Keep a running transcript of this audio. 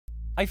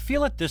I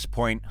feel at this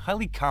point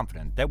highly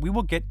confident that we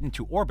will get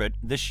into orbit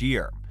this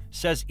year,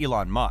 says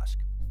Elon Musk.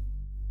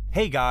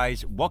 Hey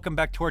guys, welcome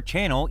back to our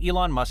channel,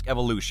 Elon Musk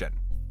Evolution,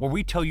 where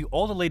we tell you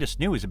all the latest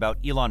news about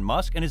Elon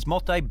Musk and his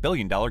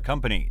multi-billion-dollar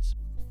companies.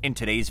 In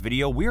today's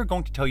video, we are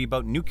going to tell you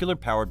about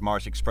nuclear-powered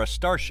Mars Express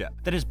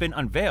Starship that has been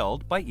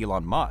unveiled by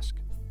Elon Musk.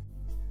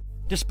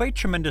 Despite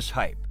tremendous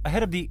hype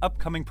ahead of the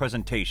upcoming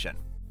presentation,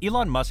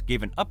 Elon Musk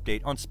gave an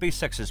update on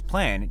SpaceX's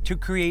plan to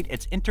create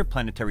its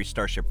interplanetary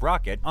Starship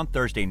rocket on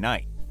Thursday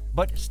night,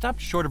 but stopped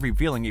short of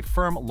revealing a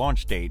firm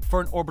launch date for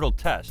an orbital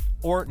test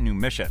or new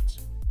missions.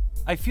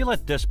 I feel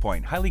at this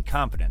point highly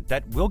confident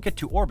that we'll get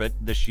to orbit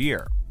this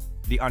year,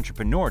 the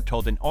entrepreneur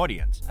told an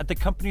audience at the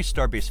company's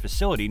Starbase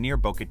facility near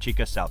Boca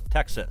Chica, South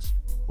Texas,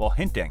 while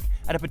hinting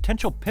at a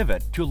potential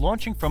pivot to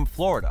launching from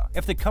Florida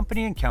if the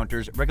company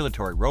encounters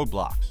regulatory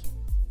roadblocks.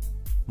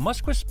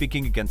 Musk was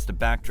speaking against the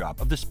backdrop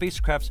of the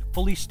spacecraft's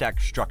fully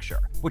stacked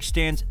structure, which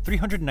stands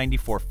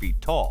 394 feet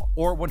tall,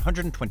 or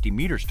 120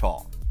 meters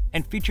tall,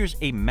 and features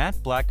a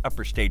matte black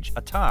upper stage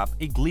atop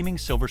a gleaming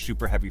silver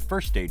Super Heavy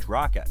first stage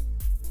rocket.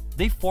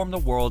 They form the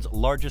world's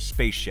largest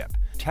spaceship,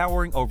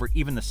 towering over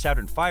even the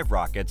Saturn V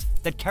rockets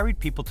that carried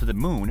people to the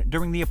moon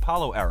during the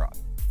Apollo era.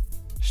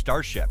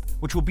 Starship,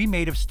 which will be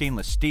made of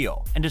stainless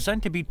steel and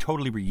designed to be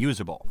totally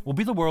reusable, will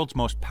be the world's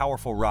most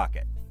powerful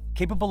rocket,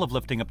 capable of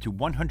lifting up to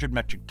 100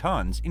 metric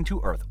tons into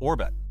Earth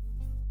orbit.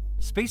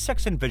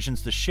 SpaceX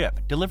envisions the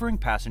ship delivering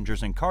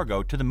passengers and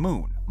cargo to the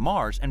Moon,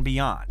 Mars, and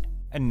beyond,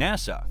 and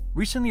NASA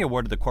recently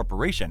awarded the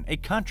corporation a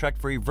contract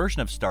for a version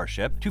of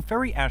Starship to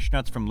ferry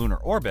astronauts from lunar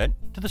orbit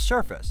to the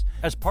surface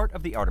as part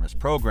of the Artemis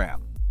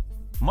program.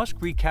 Musk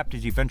recapped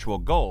his eventual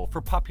goal for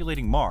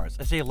populating Mars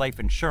as a life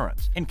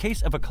insurance in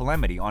case of a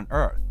calamity on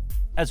Earth,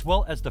 as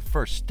well as the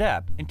first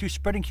step into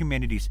spreading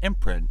humanity's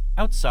imprint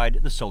outside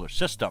the solar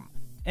system,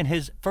 in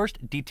his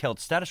first detailed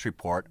status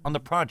report on the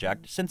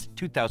project since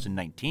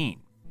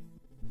 2019.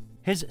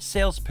 His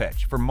sales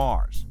pitch for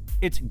Mars: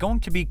 it's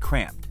going to be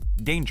cramped,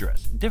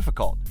 dangerous,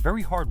 difficult,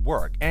 very hard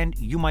work, and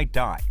you might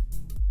die,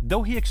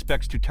 though he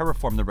expects to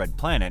terraform the red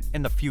planet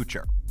in the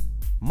future.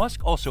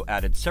 Musk also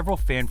added several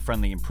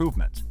fan-friendly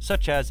improvements,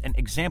 such as an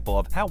example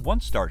of how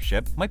one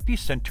Starship might be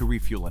sent to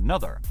refuel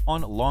another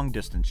on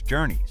long-distance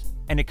journeys,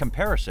 and a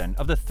comparison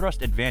of the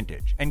thrust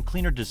advantage and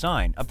cleaner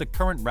design of the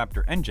current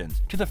Raptor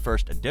engines to the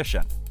first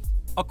edition.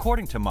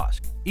 According to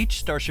Musk, each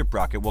Starship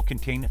rocket will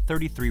contain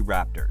 33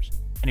 Raptors,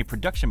 and a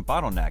production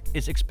bottleneck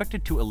is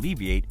expected to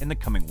alleviate in the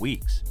coming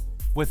weeks,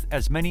 with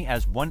as many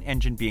as one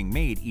engine being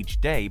made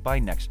each day by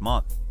next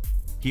month.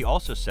 He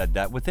also said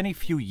that within a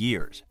few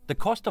years, the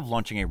cost of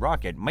launching a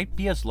rocket might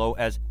be as low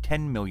as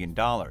 $10 million,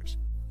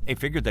 a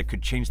figure that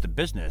could change the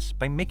business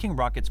by making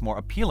rockets more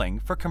appealing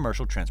for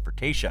commercial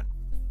transportation.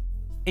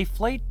 A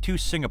flight to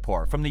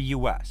Singapore from the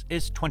US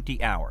is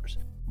 20 hours,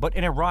 but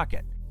in a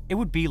rocket, it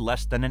would be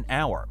less than an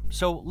hour,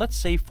 so let's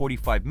say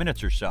 45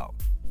 minutes or so.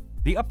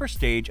 The upper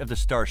stage of the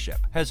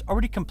Starship has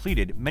already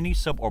completed many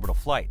suborbital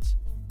flights.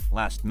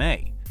 Last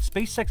May,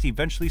 SpaceX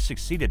eventually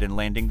succeeded in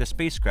landing the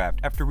spacecraft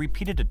after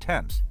repeated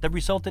attempts that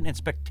resulted in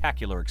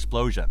spectacular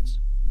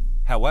explosions.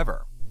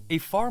 However, a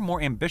far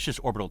more ambitious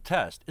orbital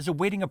test is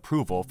awaiting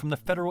approval from the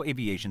Federal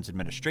Aviation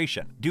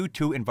Administration due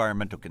to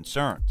environmental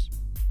concerns.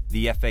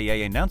 The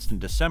FAA announced in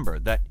December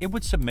that it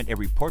would submit a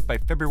report by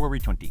February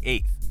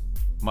 28th.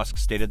 Musk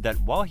stated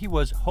that while he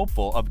was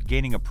hopeful of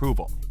gaining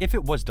approval, if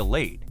it was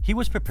delayed, he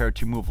was prepared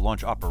to move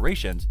launch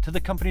operations to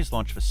the company's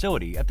launch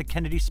facility at the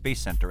Kennedy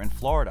Space Center in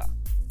Florida.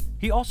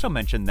 He also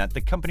mentioned that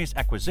the company's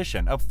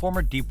acquisition of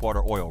former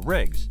deepwater oil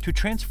rigs to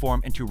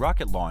transform into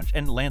rocket launch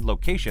and land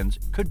locations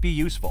could be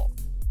useful.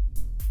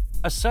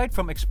 Aside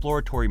from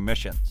exploratory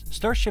missions,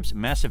 Starship's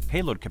massive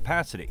payload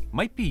capacity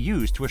might be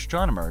used to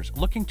astronomers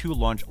looking to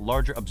launch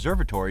larger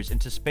observatories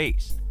into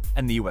space,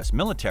 and the US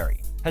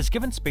military has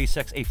given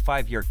SpaceX a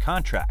 5-year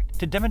contract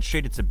to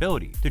demonstrate its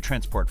ability to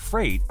transport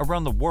freight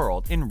around the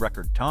world in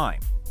record time.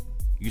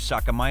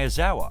 Yusaku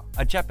Maezawa,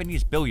 a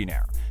Japanese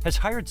billionaire, has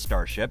hired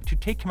Starship to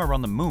take him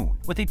around the moon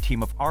with a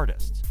team of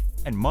artists,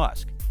 and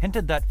Musk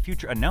hinted that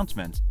future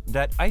announcements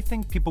that I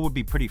think people would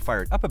be pretty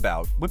fired up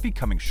about would be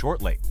coming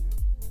shortly.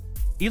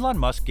 Elon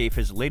Musk gave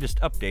his latest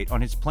update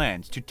on his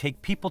plans to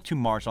take people to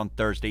Mars on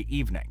Thursday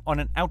evening on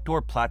an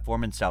outdoor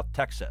platform in South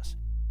Texas,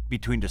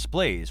 between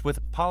displays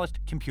with polished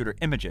computer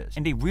images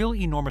and a real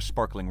enormous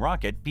sparkling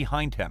rocket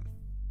behind him.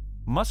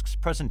 Musk's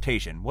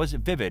presentation was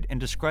vivid in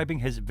describing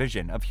his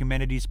vision of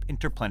humanity's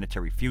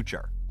interplanetary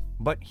future,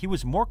 but he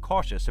was more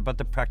cautious about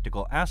the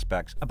practical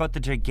aspects about the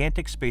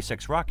gigantic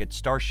SpaceX rocket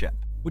Starship,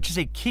 which is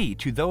a key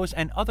to those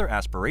and other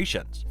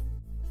aspirations.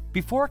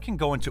 Before it can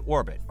go into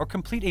orbit or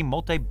complete a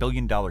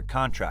multi-billion-dollar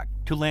contract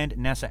to land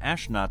NASA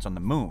astronauts on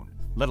the moon,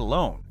 let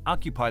alone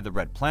occupy the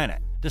red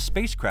planet, the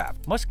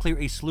spacecraft must clear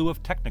a slew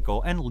of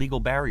technical and legal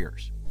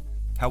barriers.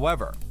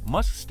 However,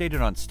 Musk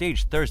stated on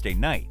stage Thursday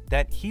night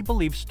that he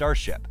believes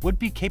Starship would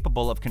be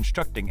capable of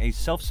constructing a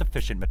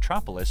self-sufficient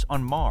metropolis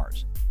on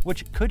Mars,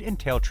 which could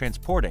entail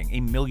transporting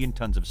 1 million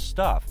tons of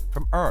stuff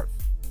from Earth.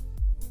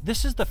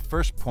 This is the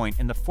first point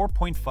in the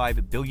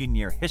 4.5 billion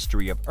year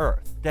history of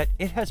Earth that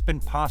it has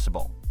been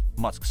possible,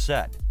 Musk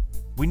said.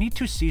 We need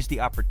to seize the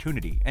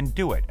opportunity and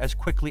do it as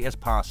quickly as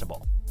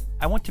possible.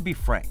 I want to be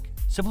frank,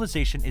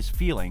 civilization is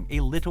feeling a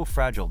little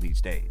fragile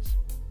these days.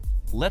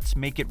 Let's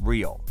make it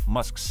real,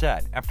 Musk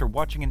said after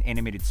watching an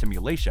animated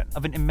simulation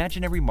of an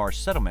imaginary Mars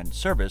settlement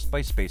serviced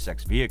by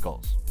SpaceX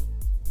vehicles.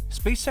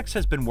 SpaceX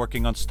has been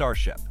working on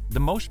Starship, the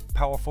most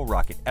powerful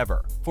rocket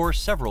ever, for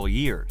several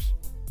years.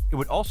 It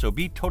would also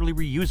be totally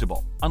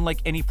reusable, unlike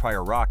any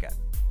prior rocket.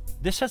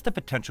 This has the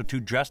potential to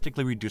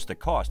drastically reduce the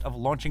cost of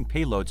launching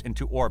payloads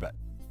into orbit.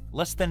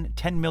 Less than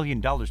 $10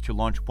 million to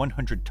launch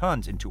 100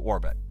 tons into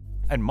orbit,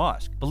 and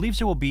Musk believes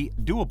it will be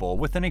doable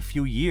within a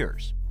few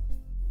years.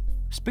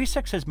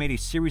 SpaceX has made a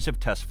series of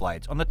test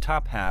flights on the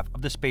top half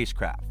of the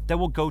spacecraft that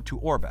will go to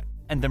orbit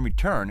and then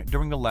return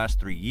during the last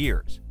 3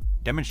 years,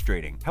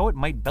 demonstrating how it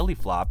might belly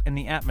flop in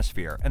the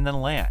atmosphere and then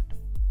land.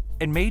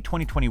 In May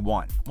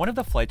 2021, one of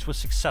the flights was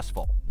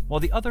successful, while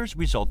the others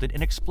resulted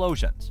in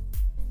explosions.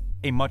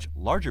 A much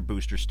larger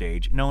booster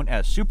stage, known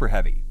as Super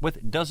Heavy,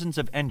 with dozens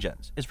of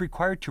engines, is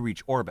required to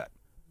reach orbit.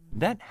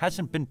 That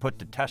hasn't been put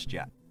to test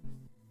yet.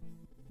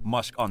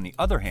 Musk, on the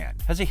other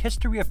hand, has a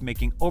history of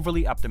making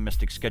overly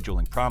optimistic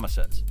scheduling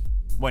promises.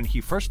 When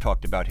he first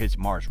talked about his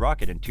Mars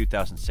rocket in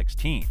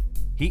 2016,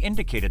 he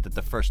indicated that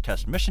the first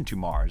test mission to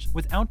Mars,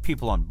 without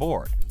people on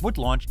board, would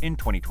launch in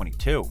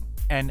 2022,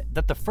 and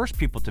that the first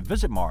people to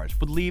visit Mars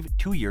would leave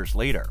 2 years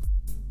later.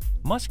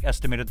 Musk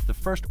estimated that the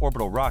first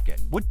orbital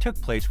rocket would take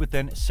place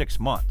within 6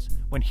 months,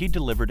 when he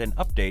delivered an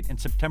update in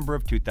September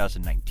of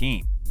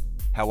 2019.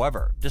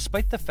 However,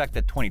 despite the fact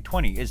that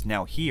 2020 is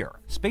now here,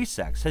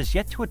 SpaceX has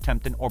yet to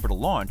attempt an orbital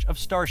launch of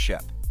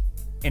Starship.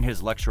 In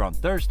his lecture on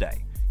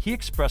Thursday, he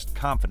expressed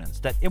confidence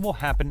that it will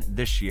happen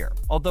this year,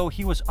 although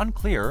he was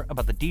unclear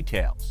about the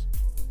details.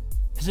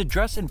 His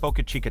address in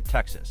Boca Chica,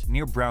 Texas,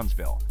 near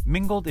Brownsville,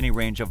 mingled in a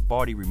range of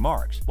bawdy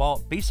remarks while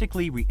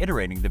basically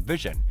reiterating the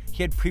vision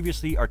he had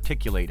previously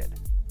articulated,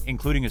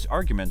 including his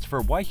arguments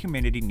for why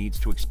humanity needs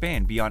to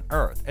expand beyond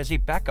Earth as a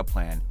backup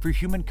plan for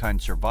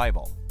humankind's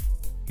survival.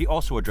 He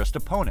also addressed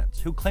opponents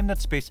who claim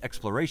that space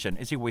exploration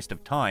is a waste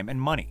of time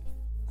and money,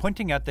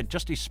 pointing out that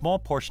just a small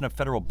portion of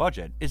federal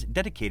budget is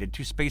dedicated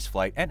to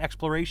spaceflight and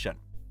exploration.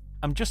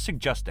 I'm just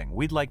suggesting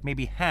we'd like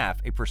maybe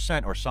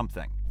 0.5% or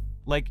something.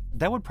 Like,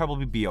 that would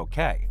probably be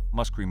okay,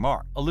 Musk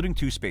remarked, alluding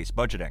to space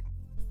budgeting.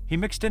 He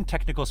mixed in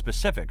technical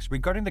specifics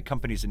regarding the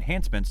company's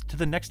enhancements to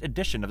the next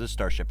edition of the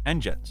Starship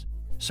engines.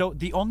 So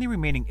the only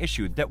remaining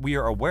issue that we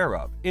are aware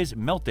of is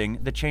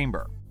melting the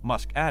chamber,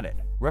 Musk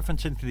added,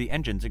 referencing to the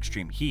engine's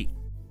extreme heat.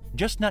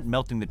 Just not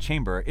melting the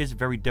chamber is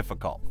very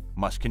difficult,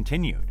 Musk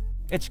continued.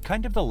 It's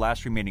kind of the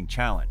last remaining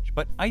challenge,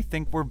 but I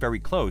think we're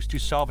very close to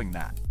solving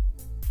that.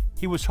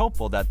 He was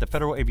hopeful that the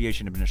Federal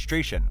Aviation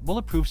Administration will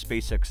approve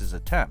SpaceX's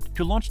attempt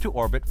to launch to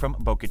orbit from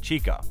Boca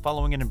Chica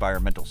following an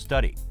environmental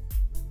study.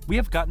 We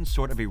have gotten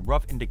sort of a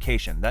rough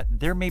indication that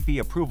there may be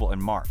approval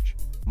in March,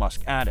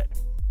 Musk added.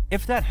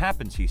 If that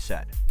happens, he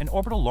said, an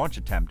orbital launch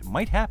attempt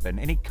might happen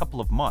in a couple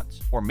of months,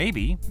 or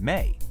maybe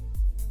May.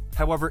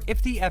 However,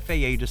 if the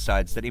FAA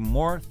decides that a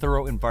more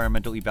thorough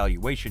environmental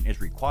evaluation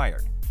is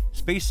required,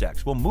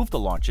 SpaceX will move the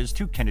launches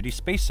to Kennedy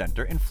Space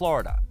Center in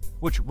Florida,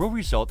 which will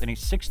result in a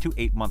 6 to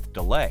 8 month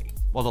delay,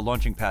 while the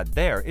launching pad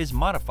there is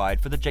modified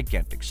for the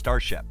gigantic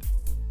Starship.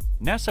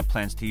 NASA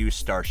plans to use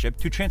Starship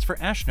to transfer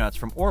astronauts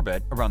from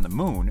orbit around the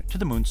Moon to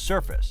the Moon's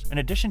surface, in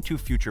addition to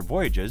future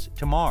voyages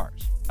to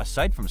Mars.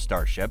 Aside from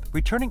Starship,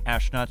 returning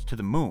astronauts to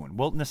the Moon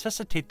will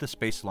necessitate the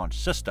Space Launch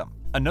System,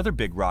 another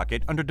big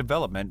rocket under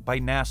development by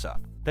NASA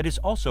that is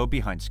also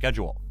behind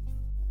schedule.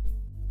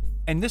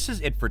 And this is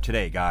it for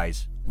today,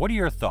 guys. What are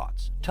your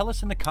thoughts? Tell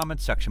us in the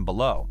comments section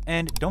below,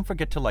 and don't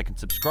forget to like and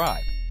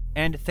subscribe.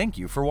 And thank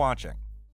you for watching.